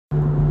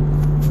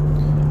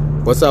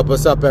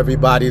What's up,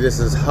 everybody? This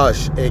is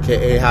Hush,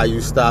 a.k.a. How You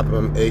Stop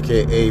 'Em,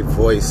 a.k.a.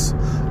 Voice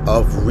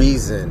of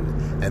Reason.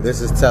 And this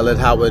is Tell It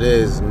How It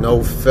Is,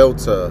 No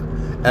Filter,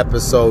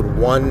 episode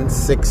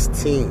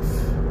 116.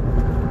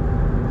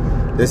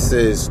 This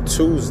is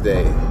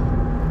Tuesday,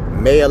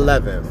 May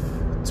 11th,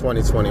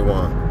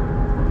 2021.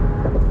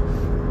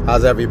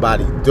 How's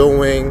everybody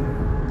doing?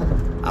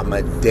 I'm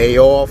a day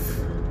off.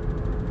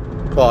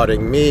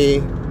 Pardon me.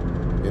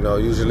 You know,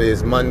 usually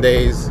it's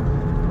Mondays.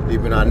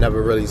 Even I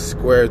never really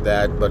squared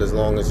that, but as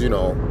long as,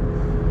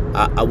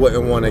 I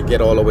wouldn't want to get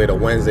all the way to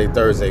Wednesday,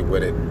 Thursday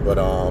with it. But,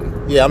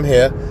 yeah, I'm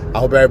here. I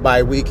hope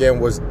everybody's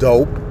weekend was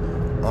dope.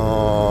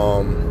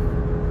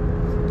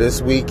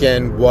 This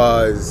weekend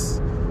was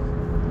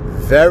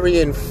very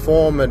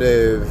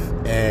informative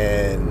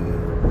and,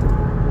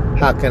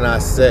 how can I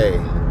say,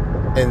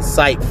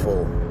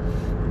 insightful.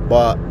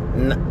 But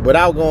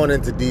without going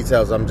into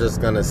details, I'm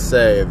just going to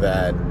say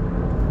that,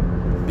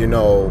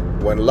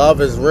 when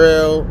love is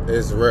real,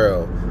 it's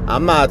real.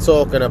 I'm not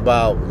talking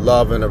about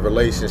love in a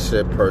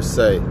relationship per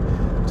se.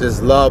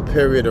 Just love,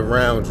 period,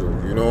 around you.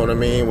 You know what I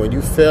mean? When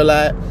you feel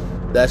that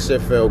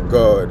shit feel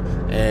good.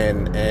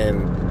 And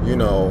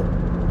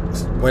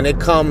when it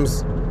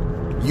comes,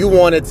 you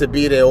want it to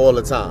be there all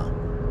the time.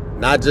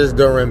 Not just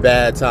during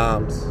bad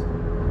times.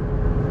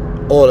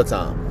 All the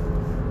time.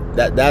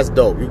 That's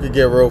dope. You could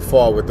get real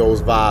far with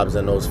those vibes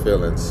and those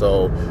feelings.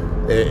 So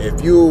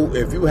if you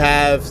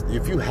have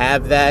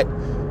that,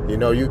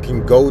 you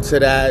can go to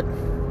that.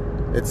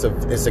 It's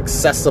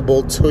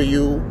accessible to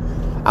you.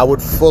 I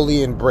would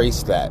fully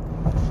embrace that.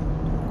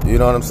 You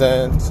know what I'm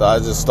saying? So I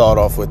just start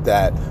off with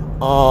that.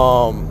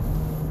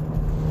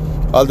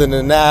 Other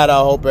than that, I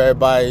hope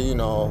everybody,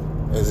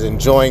 is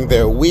enjoying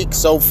their week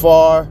so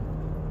far.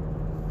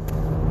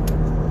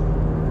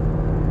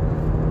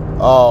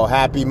 Oh,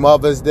 happy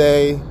Mother's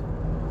Day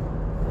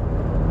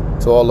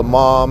to all the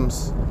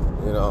moms.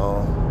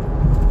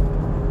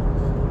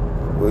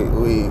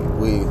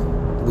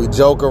 We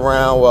joke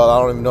around. Well, I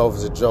don't even know if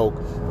it's a joke.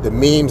 The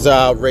memes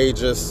are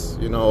outrageous,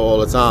 all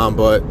the time.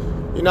 But,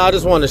 I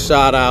just want to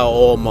shout out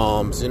all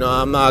moms.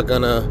 I'm not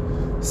going to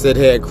sit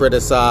here and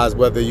criticize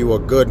whether you a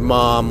good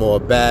mom or a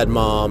bad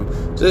mom.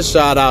 Just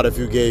shout out if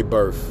you gave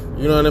birth.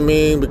 You know what I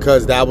mean?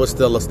 Because that was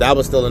still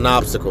an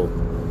obstacle.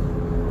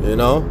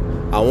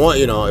 I want,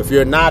 if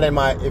you're not in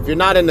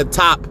the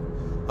top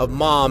of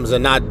moms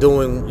and not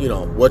doing,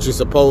 what you're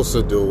supposed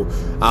to do,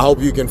 I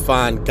hope you can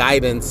find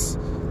guidance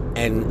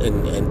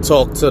and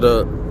talk to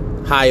the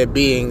higher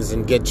beings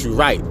and get you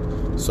right.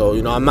 So,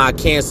 I'm not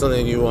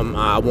canceling you.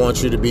 I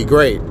want you to be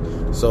great.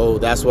 So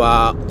that's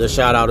why the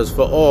shout out is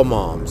for all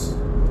moms.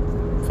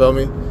 Feel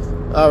me?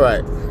 All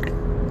right.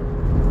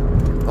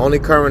 Only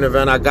current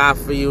event I got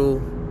for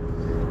you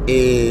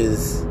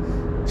is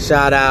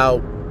shout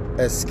out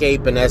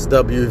Escape and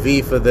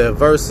SWV for their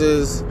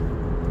verses.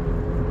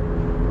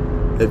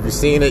 If you've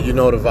seen it, you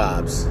know the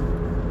vibes.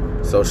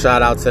 So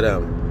shout out to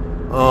them.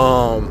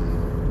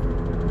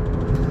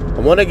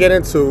 I want to get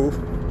into,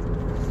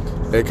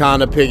 it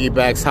kind of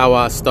piggybacks how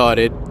I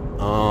started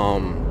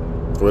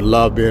with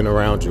love being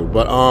around you.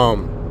 But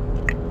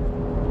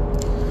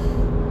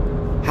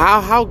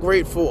how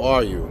grateful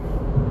are you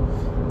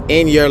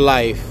in your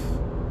life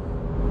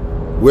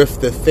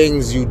with the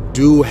things you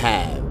do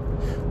have,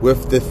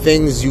 with the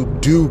things you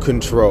do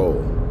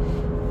control?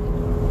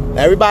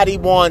 Everybody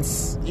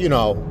wants,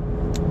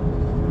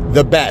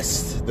 the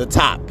best, the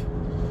top.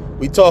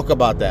 We talk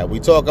about that.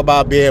 We talk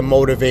about being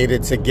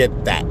motivated to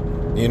get that.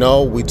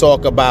 We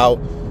talk about,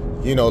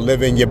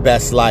 living your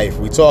best life.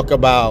 We talk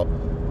about,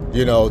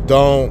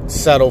 don't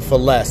settle for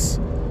less.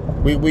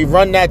 We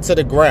run that to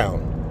the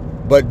ground.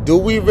 But do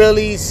we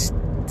really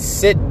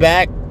sit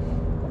back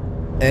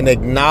and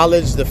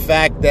acknowledge the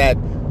fact that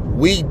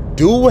we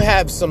do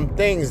have some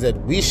things that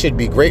we should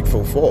be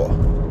grateful for?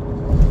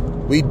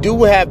 We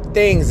do have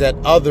things that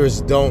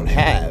others don't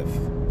have.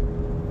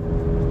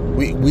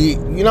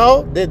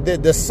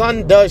 The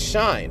sun does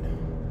shine.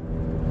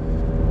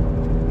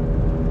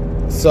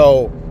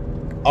 So,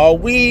 are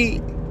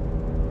we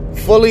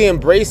fully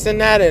embracing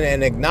that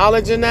and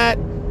acknowledging that?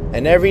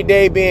 And every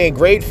day being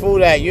grateful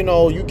that,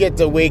 you get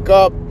to wake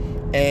up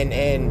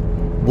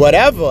and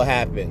whatever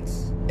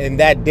happens in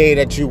that day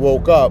that you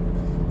woke up,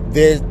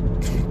 there's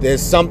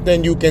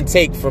something you can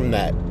take from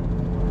that.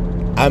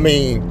 I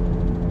mean,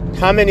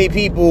 how many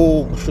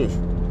people,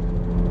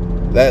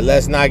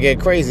 let's not get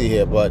crazy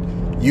here, but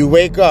you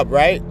wake up,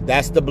 right?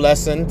 That's the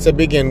blessing to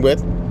begin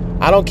with.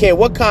 I don't care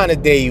what kind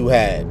of day you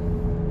had.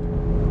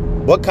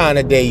 What kind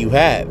of day you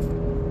have.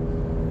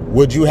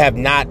 Would you have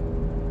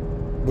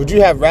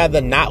rather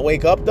not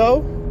wake up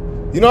though?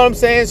 You know what I'm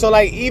saying? So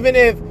like, even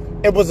if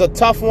it was a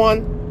tough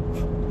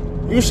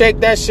one, you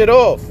shake that shit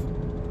off.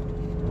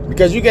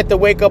 Because you get to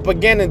wake up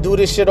again and do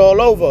this shit all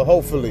over,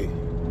 hopefully.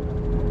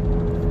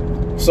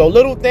 So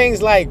little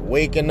things like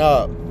waking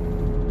up,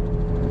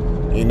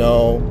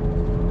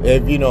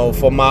 if,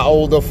 for my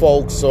older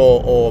folks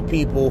or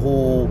people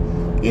who,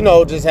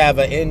 just have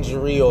an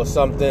injury or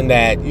something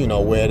that,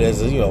 where there's,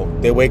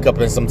 they wake up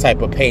in some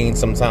type of pain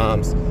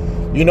sometimes.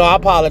 You know, I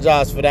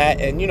apologize for that.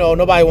 And, you know,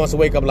 nobody wants to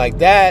wake up like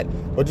that,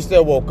 but you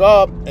still woke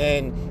up.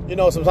 And, you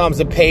know, sometimes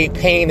the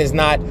pain is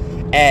not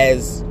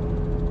as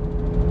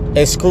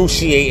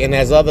excruciating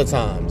as other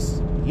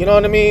times. You know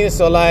what I mean?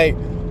 So, like,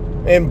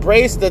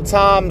 embrace the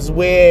times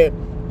where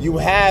you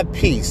have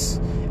peace.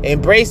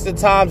 Embrace the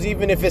times,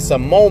 even if it's a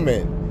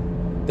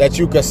moment, that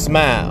you can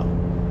smile.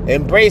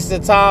 Embrace the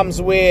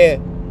times where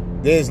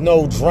there's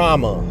no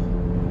drama.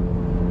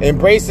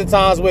 Embrace the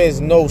times where there's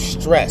no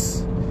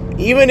stress.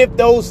 Even if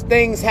those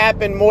things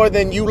happen more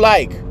than you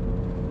like,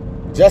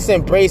 just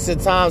embrace the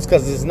times,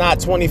 because it's not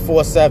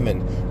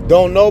 24/7.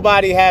 Don't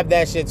nobody have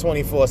that shit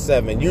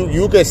 24/7.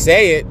 You could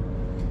say it.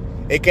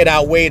 It could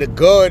outweigh the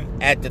good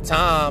at the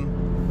time.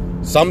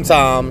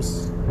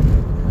 Sometimes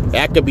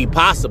that could be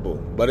possible,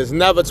 but it's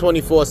never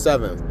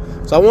 24/7.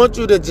 So I want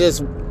you to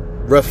just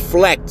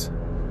reflect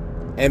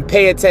and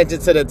pay attention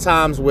to the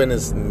times when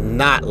it's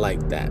not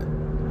like that.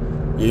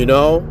 You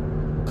know?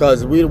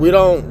 Because we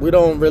don't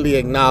really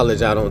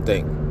acknowledge, I don't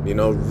think. You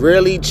know,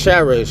 really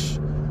cherish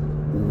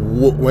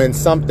when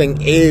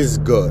something is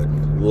good,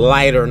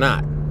 light or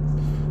not.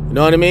 You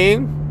know what I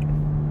mean?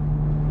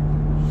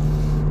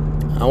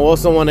 I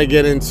also want to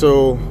get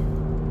into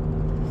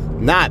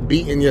not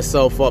beating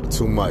yourself up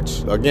too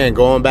much. Again,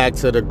 going back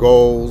to the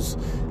goals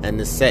and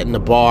the setting the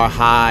bar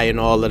high and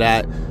all of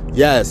that.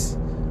 Yes,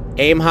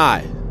 aim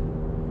high.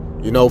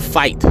 You know,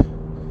 fight.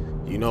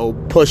 You know,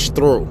 push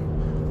through.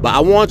 But I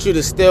want you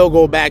to still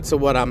go back to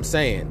what I'm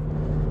saying.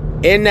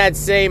 In that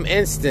same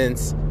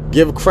instance,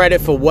 give credit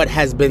for what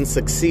has been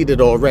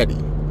succeeded already.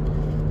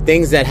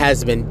 Things that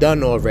has been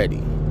done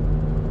already.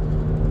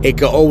 It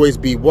could always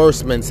be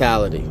worse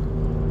mentality.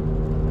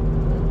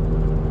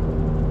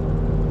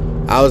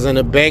 I was in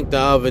a bank the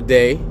other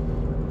day,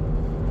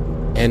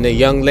 and the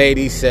young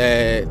lady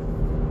said,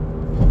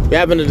 we're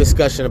having a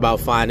discussion about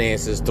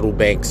finances through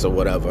banks or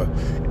whatever.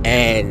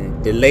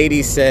 And the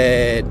lady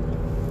said,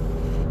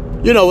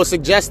 you know, was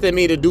suggesting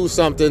me to do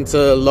something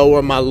to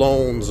lower my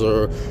loans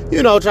or,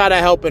 you know, try to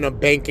help in a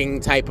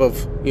banking type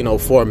of, you know,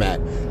 format.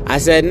 I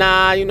said,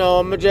 nah, you know,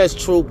 I'm going to just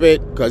troop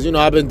it because, you know,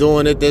 I've been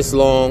doing it this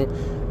long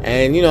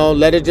and, you know,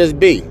 let it just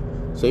be.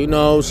 So, you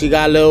know, she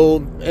got a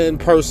little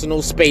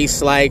impersonal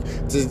space, like,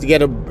 just to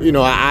get a, you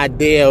know, an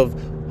idea of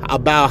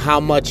about how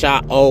much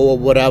I owe or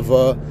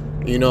whatever,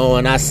 you know,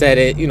 and I said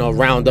it, you know,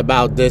 round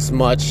about this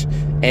much.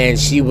 And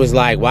she was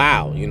like,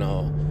 wow, you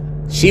know.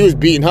 She was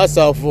beating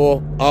herself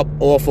up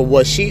off of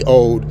what she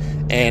owed,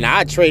 and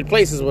I trade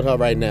places with her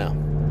right now.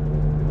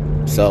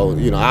 So,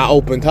 you know, I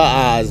opened her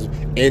eyes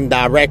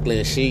indirectly,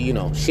 and she, you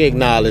know, she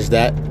acknowledged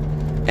that.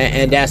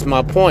 And that's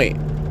my point.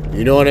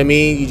 You know what I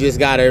mean? You just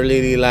got to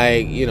really,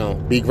 like, you know,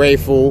 be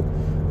grateful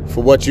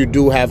for what you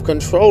do have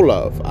control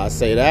of. I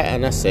say that,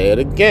 and I say it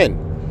again.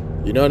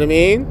 You know what I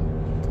mean?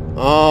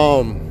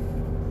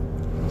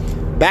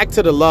 Back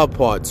to the love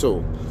part,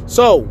 too.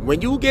 So,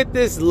 when you get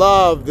this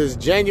love, this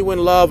genuine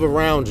love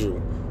around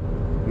you,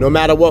 no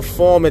matter what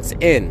form it's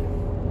in,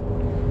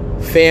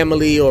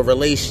 family or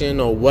relation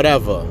or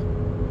whatever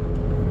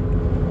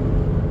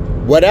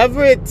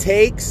it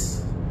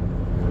takes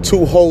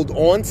to hold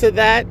on to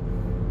that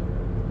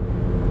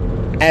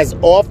as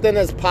often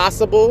as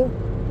possible,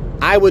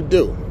 I would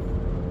do.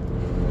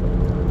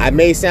 I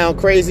may sound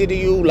crazy to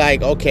you,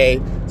 like, okay,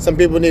 some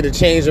people need a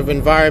change of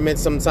environment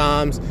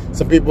sometimes.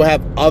 Some people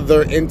have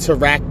other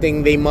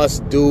interacting they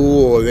must do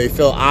or they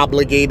feel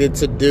obligated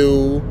to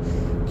do.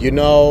 You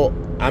know,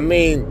 I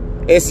mean,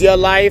 it's your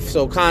life,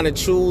 so kind of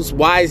choose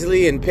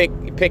wisely and pick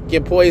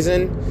your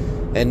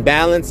poison and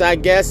balance, I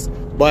guess.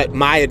 But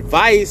my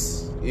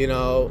advice, you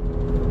know,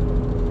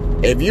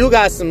 if you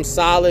got some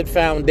solid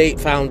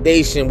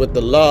foundation with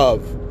the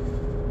love,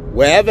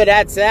 wherever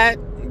that's at,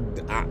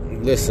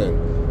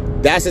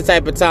 listen, that's the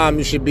type of time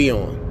you should be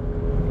on.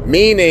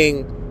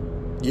 Meaning,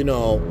 you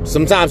know,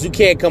 sometimes you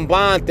can't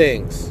combine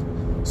things.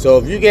 So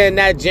if you're getting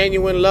that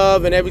genuine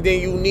love and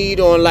everything you need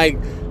on, like,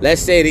 let's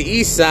say the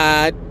east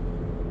side,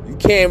 you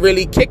can't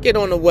really kick it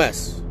on the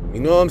west. You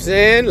know what I'm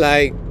saying?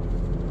 Like,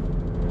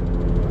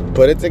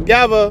 put it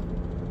together.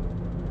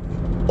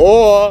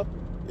 Or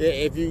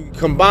if you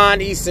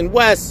combine east and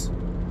west,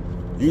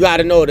 you got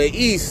to know the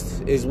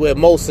east is where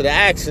most of the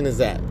action is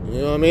at.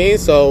 You know what I mean?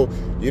 So,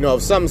 you know,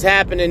 if something's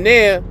happening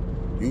there,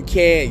 you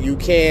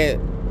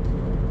can't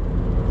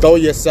throw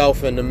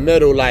yourself in the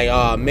middle like,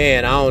 oh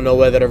man, I don't know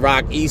whether to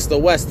rock east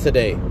or west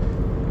today.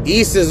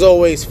 East is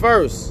always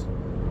first.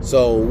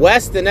 So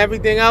west and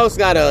everything else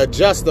got to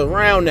adjust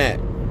around that.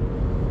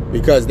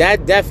 Because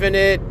that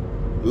definite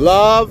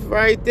love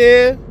right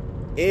there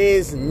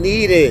is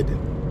needed.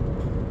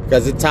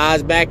 Because it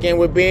ties back in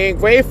with being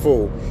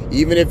grateful.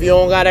 Even if you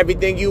don't got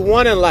everything you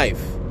want in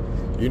life.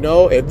 You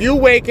know, if you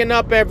waking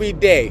up every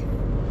day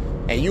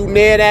and you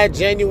near that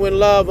genuine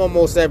love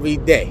almost every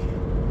day,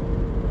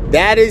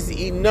 that is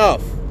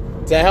enough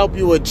to help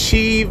you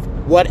achieve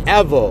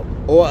whatever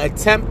or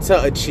attempt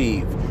to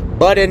achieve.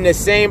 But in the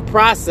same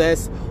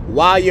process,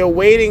 while you're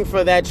waiting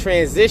for that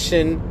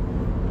transition,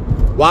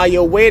 while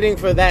you're waiting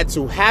for that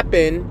to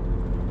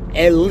happen,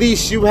 at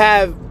least you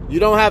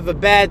don't have a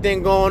bad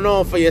thing going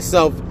on for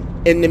yourself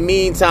in the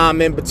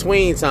meantime, in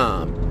between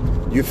time.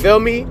 You feel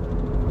me?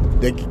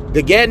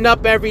 The getting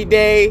up every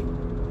day,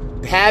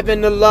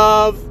 having the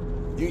love,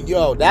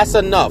 that's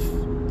enough.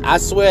 I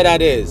swear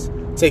that is,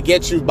 to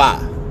get you by,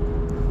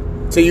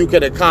 till you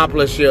can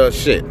accomplish your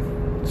shit.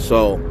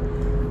 So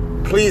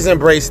please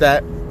embrace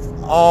that.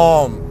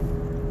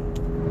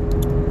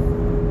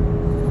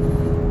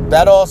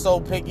 That also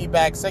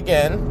piggybacks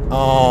again,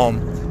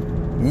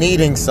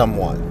 meeting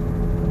someone.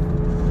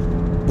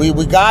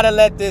 We gotta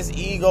let this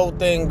ego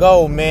thing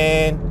go,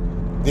 man.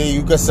 That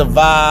you can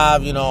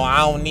survive, I don't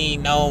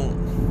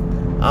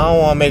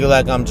want to make it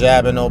like I'm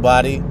jabbing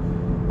nobody.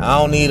 I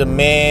don't need a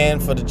man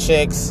for the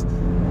chicks.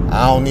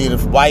 I don't need a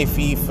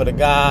wifey for the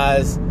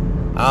guys.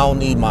 I don't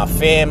need my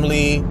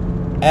family.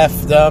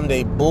 F them,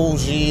 they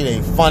bougie,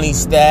 they funny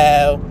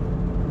style.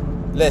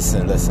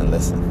 Listen.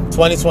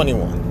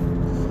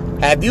 2021.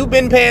 Have you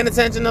been paying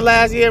attention the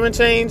last year and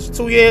change,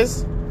 2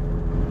 years?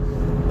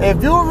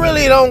 If you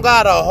really don't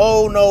got a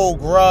whole no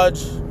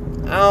grudge,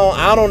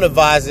 I don't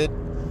advise it.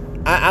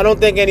 I don't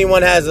think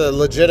anyone has a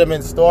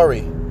legitimate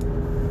story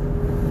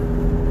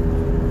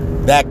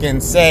that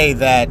can say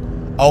that,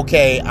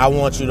 okay, I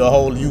want you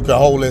can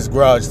hold this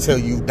grudge till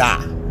you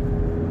die.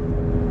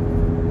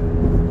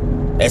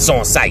 It's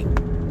on sight.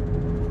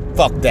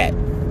 Fuck that.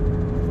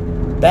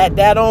 That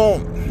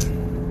don't.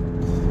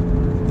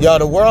 Yo,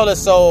 the world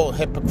is so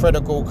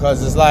hypocritical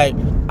because it's like,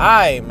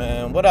 alright,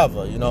 man,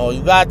 whatever. You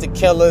got the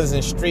killers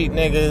and street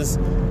niggas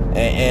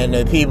and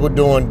the people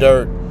doing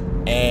dirt,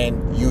 and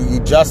you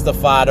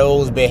justify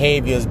those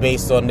behaviors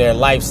based on their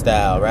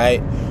lifestyle,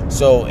 right?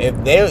 So if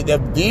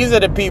these are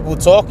the people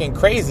talking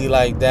crazy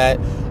like that,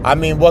 I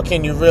mean, what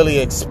can you really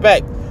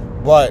expect?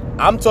 But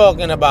I'm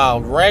talking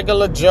about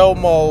regular Joe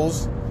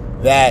Moes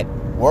that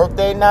work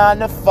their 9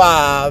 to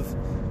 5,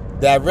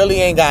 that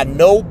really ain't got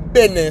no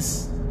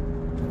business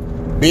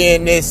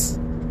being this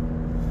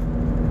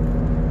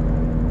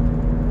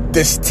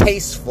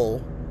distasteful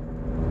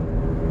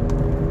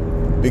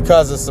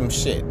because of some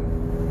shit.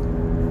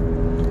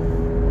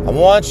 I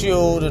want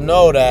you to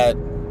know that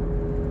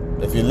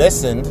if you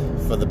listened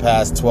for the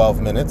past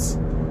 12 minutes,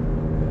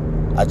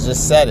 I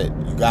just said it.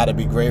 You got to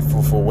be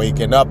grateful for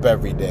waking up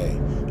every day.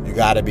 You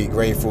got to be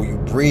grateful you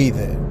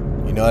breathing.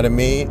 You know what I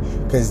mean?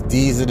 Because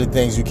these are the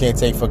things you can't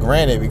take for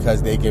granted,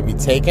 because they can be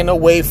taken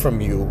away from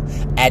you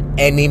at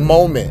any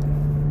moment.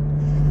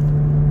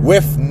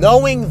 With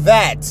knowing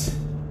that,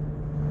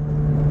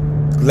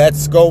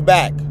 let's go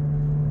back.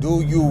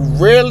 Do you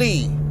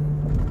really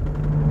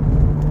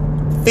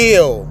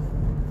feel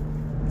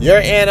your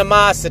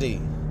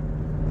animosity,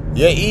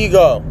 your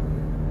ego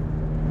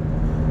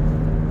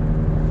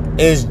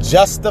is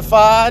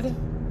justified?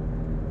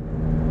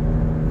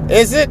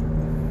 Is it?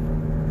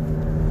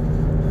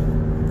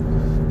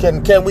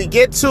 Can we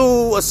get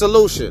to a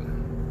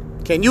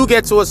solution? Can you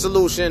get to a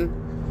solution?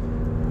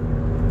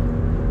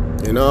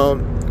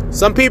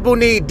 Some people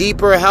need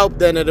deeper help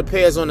than it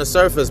appears on the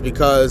surface,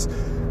 because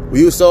we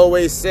used to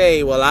always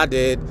say, well, I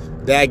did,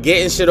 that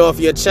getting shit off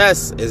your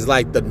chest is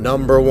like the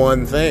number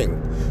one thing.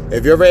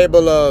 If you're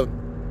able to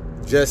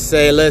just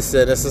say,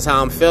 listen, this is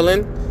how I'm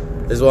feeling,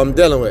 this is what I'm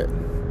dealing with,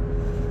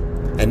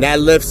 and that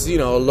lifts,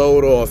 a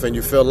load off, and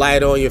you feel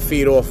light on your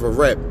feet off a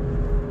rip.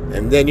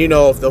 And then,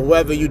 if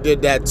whoever you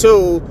did that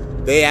to,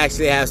 they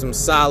actually have some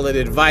solid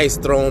advice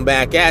thrown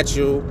back at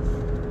you,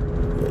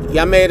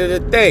 y'all made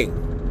it a thing.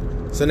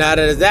 So now,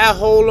 does that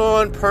hold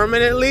on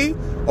permanently,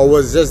 or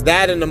was just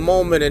that in the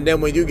moment, and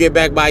then when you get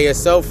back by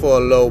yourself for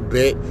a little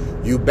bit,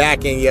 you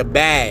back in your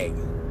bag?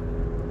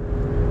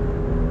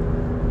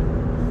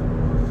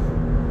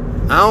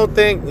 I don't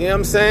think, you know what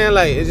I'm saying?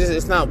 Like,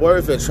 it's not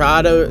worth it.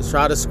 Try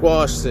to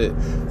squash it.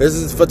 This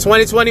is for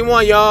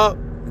 2021, y'all.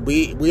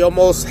 We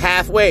almost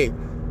halfway.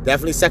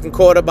 Definitely second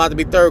quarter, about to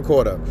be third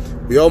quarter.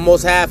 We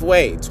almost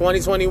halfway.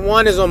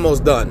 2021 is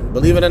almost done.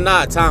 Believe it or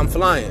not, time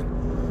flying.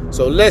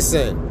 So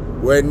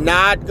listen, we're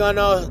not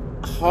gonna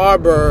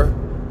harbor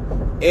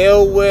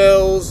ill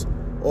wills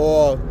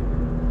or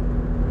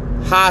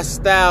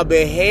hostile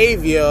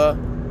behavior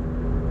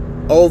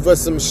over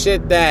some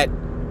shit that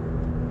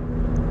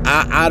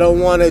I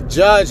don't want to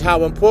judge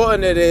how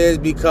important it is,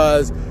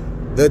 because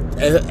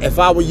if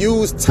I would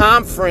use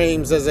time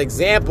frames as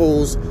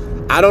examples,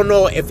 I don't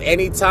know if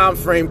any time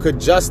frame could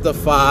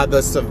justify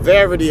the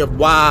severity of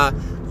why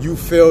you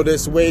feel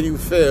this way you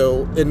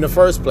feel in the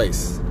first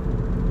place.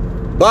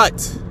 But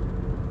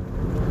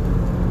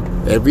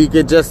if we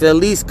could just at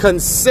least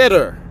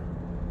consider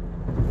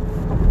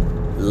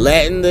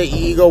letting the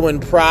ego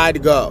and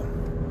pride go.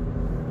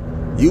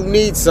 You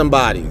need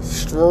somebody,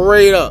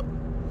 straight up.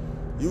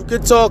 You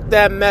could talk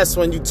that mess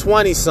when you're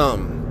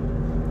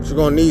 20-something, but you're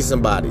going to need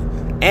somebody.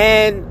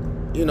 And,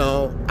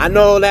 I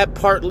know that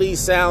partly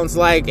sounds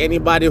like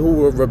anybody who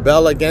would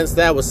rebel against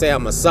that would say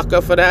I'm a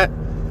sucker for that.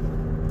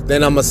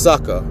 Then I'm a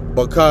sucker,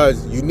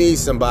 because you need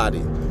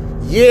somebody.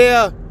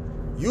 Yeah,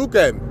 you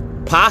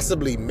can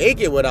possibly make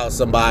it without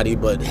somebody,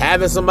 but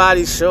having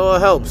somebody sure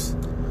helps.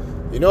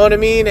 You know what I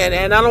mean?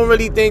 And I don't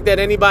really think that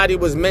anybody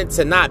was meant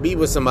to not be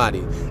with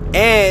somebody.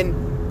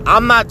 And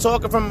I'm not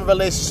talking from a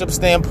relationship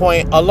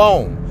standpoint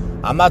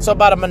alone. I'm not talking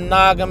about a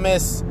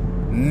monogamous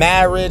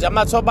marriage. I'm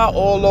not talking about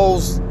all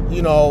those,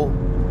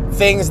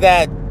 things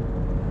that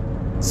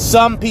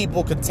some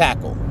people could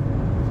tackle.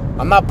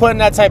 I'm not putting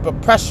that type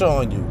of pressure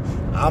on you.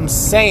 I'm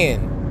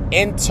saying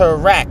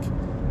interact,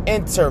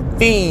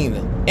 intervene,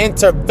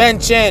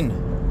 intervention.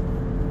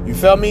 You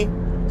feel me?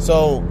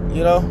 So,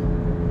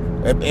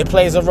 it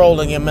plays a role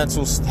in your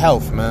mental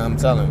health, man. I'm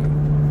telling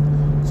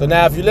you. So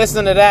now if you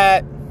listen to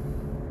that,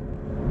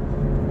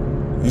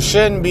 you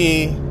shouldn't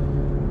be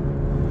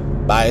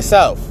by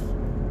yourself.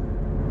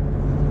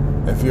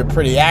 If you're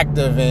pretty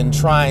active in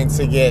trying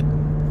to get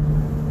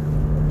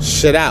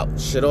shit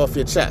off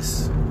your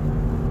chest.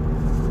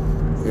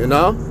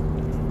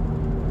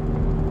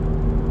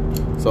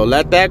 So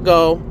let that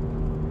go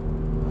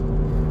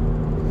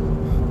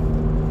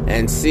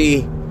and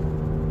see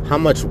how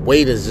much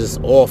weight is just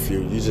off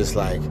you. You just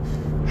like,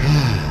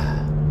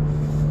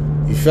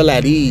 you feel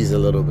at ease a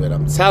little bit.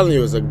 I'm telling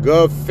you, it's a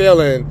good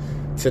feeling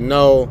to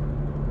know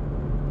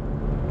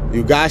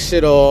you got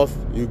shit off.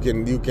 You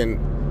can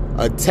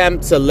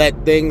attempt to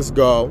let things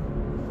go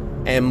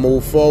and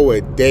move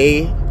forward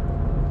day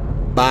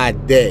by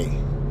day.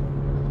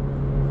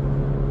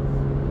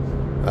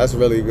 That's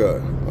really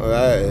good.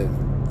 That is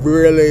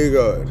really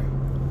good.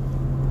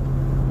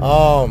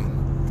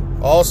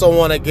 Also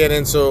want to get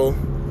into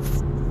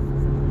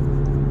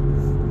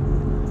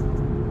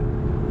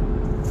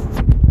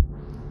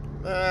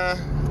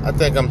I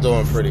think I'm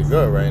doing pretty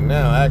good right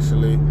now,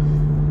 actually.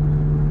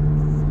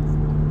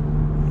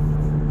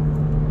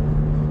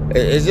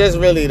 It's just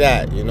really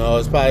that,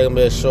 it's probably going to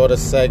be a shorter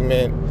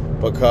segment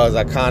because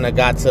I kind of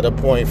got to the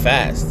point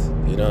fast.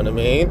 You know what I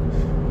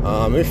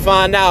mean? We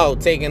find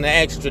out taking an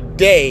extra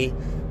day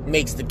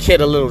makes the kid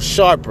a little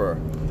sharper.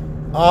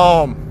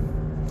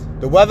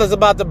 The weather's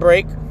about to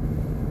break,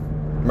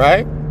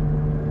 right?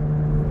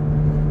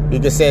 You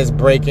could say it's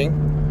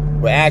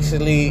breaking. We're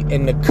actually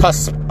in the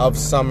cusp of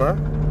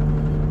summer.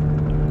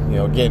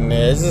 Getting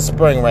there. It's the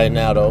spring right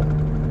now, though.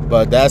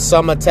 But that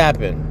summer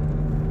tapping.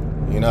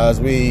 As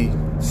we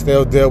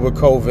still deal with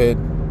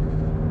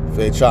COVID,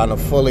 they're trying to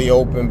fully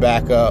open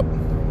back up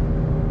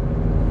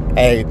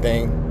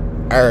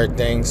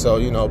everything.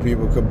 So,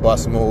 people could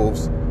bust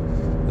moves.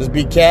 Just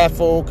be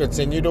careful.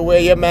 Continue to wear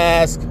your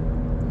mask.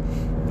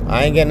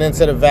 I ain't getting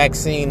into the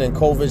vaccine and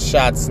COVID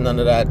shots, none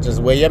of that.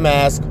 Just wear your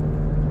mask.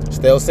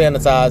 Still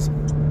sanitize.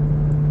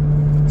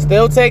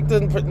 Still take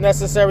the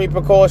necessary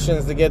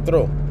precautions to get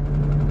through.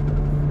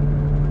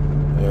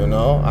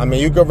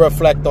 You could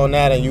reflect on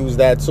that and use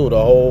that too. The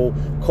whole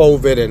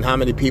COVID and how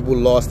many people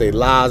lost their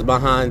lives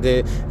behind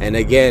it. And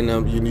again,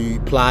 you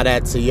apply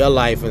that to your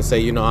life and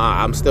say,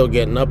 I'm still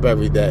getting up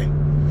every day.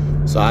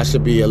 So I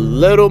should be a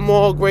little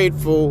more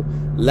grateful,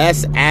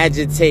 less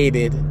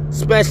agitated,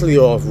 especially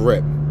off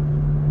rip.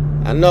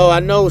 I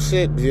know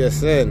shit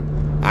just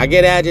in. I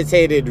get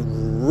agitated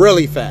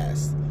really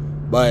fast.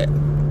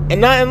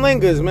 And nothing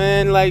lingers,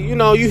 man.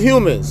 You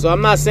human. So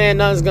I'm not saying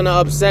nothing's going to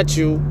upset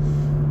you.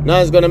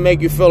 Nothing's going to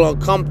make you feel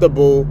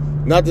uncomfortable.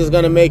 Nothing's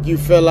going to make you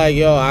feel like,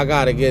 I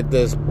got to get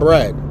this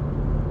bread.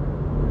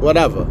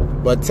 Whatever.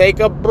 But take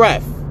a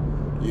breath.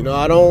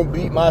 I don't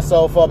beat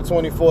myself up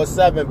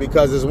 24/7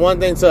 because it's one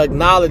thing to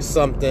acknowledge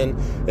something.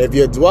 If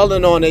you're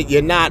dwelling on it,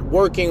 you're not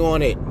working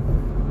on it.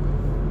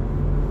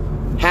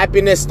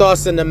 Happiness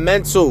starts in the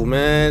mental,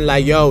 man.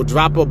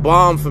 Drop a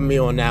bomb for me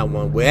on that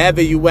one.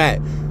 Wherever you at.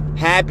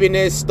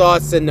 Happiness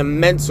starts in the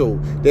mental.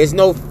 There's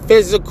no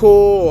physical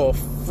or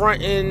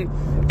fronting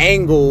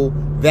angle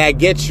that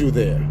gets you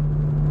there.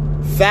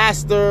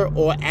 Faster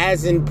or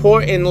as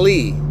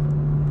importantly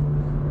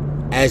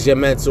as your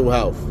mental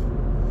health.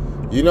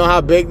 You know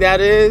how big that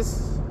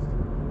is?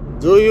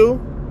 Do you?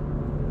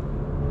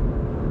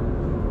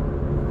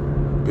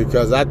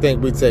 Because I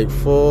think we take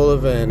full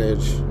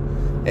advantage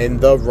in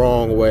the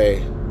wrong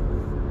way.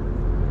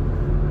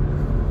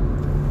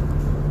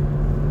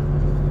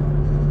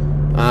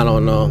 I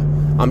don't know.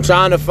 I'm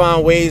trying to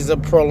find ways to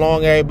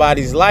prolong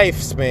everybody's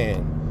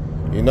lifespan.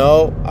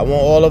 I want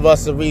all of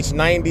us to reach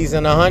 90s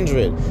and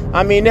 100.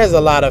 There's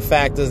a lot of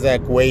factors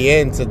that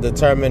weigh in to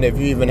determine if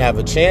you even have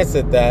a chance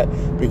at that.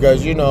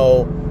 Because,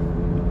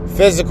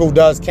 physical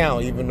does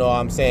count, even though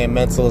I'm saying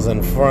mental is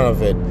in front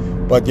of it.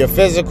 But your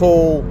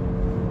physical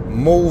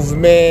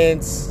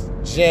movements,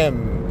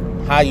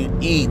 gym, how you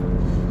eat,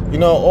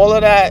 all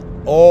of that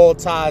all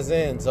ties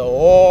into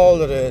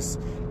all of this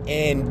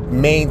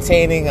in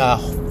maintaining a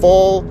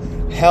full,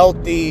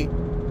 healthy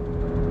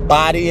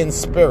body and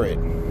spirit.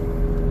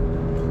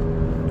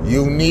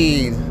 You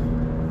need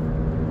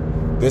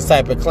this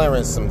type of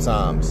clearance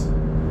sometimes.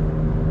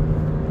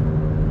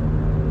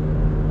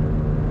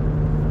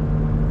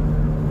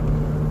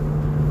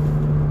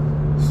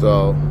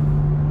 So,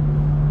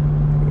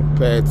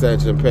 pay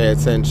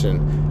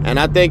attention. And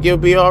I think you'll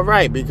be all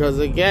right because,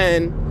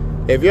 again,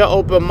 if you're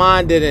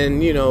open-minded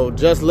and,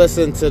 just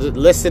listening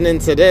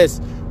to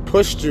this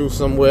pushed you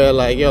somewhere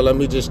like, let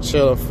me just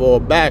chill and fall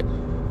back,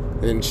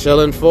 then chill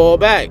and fall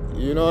back.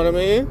 You know what I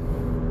mean?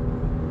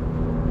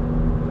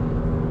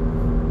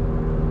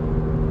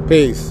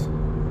 Peace.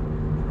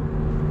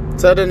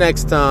 Till the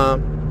next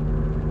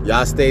time,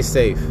 y'all stay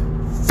safe.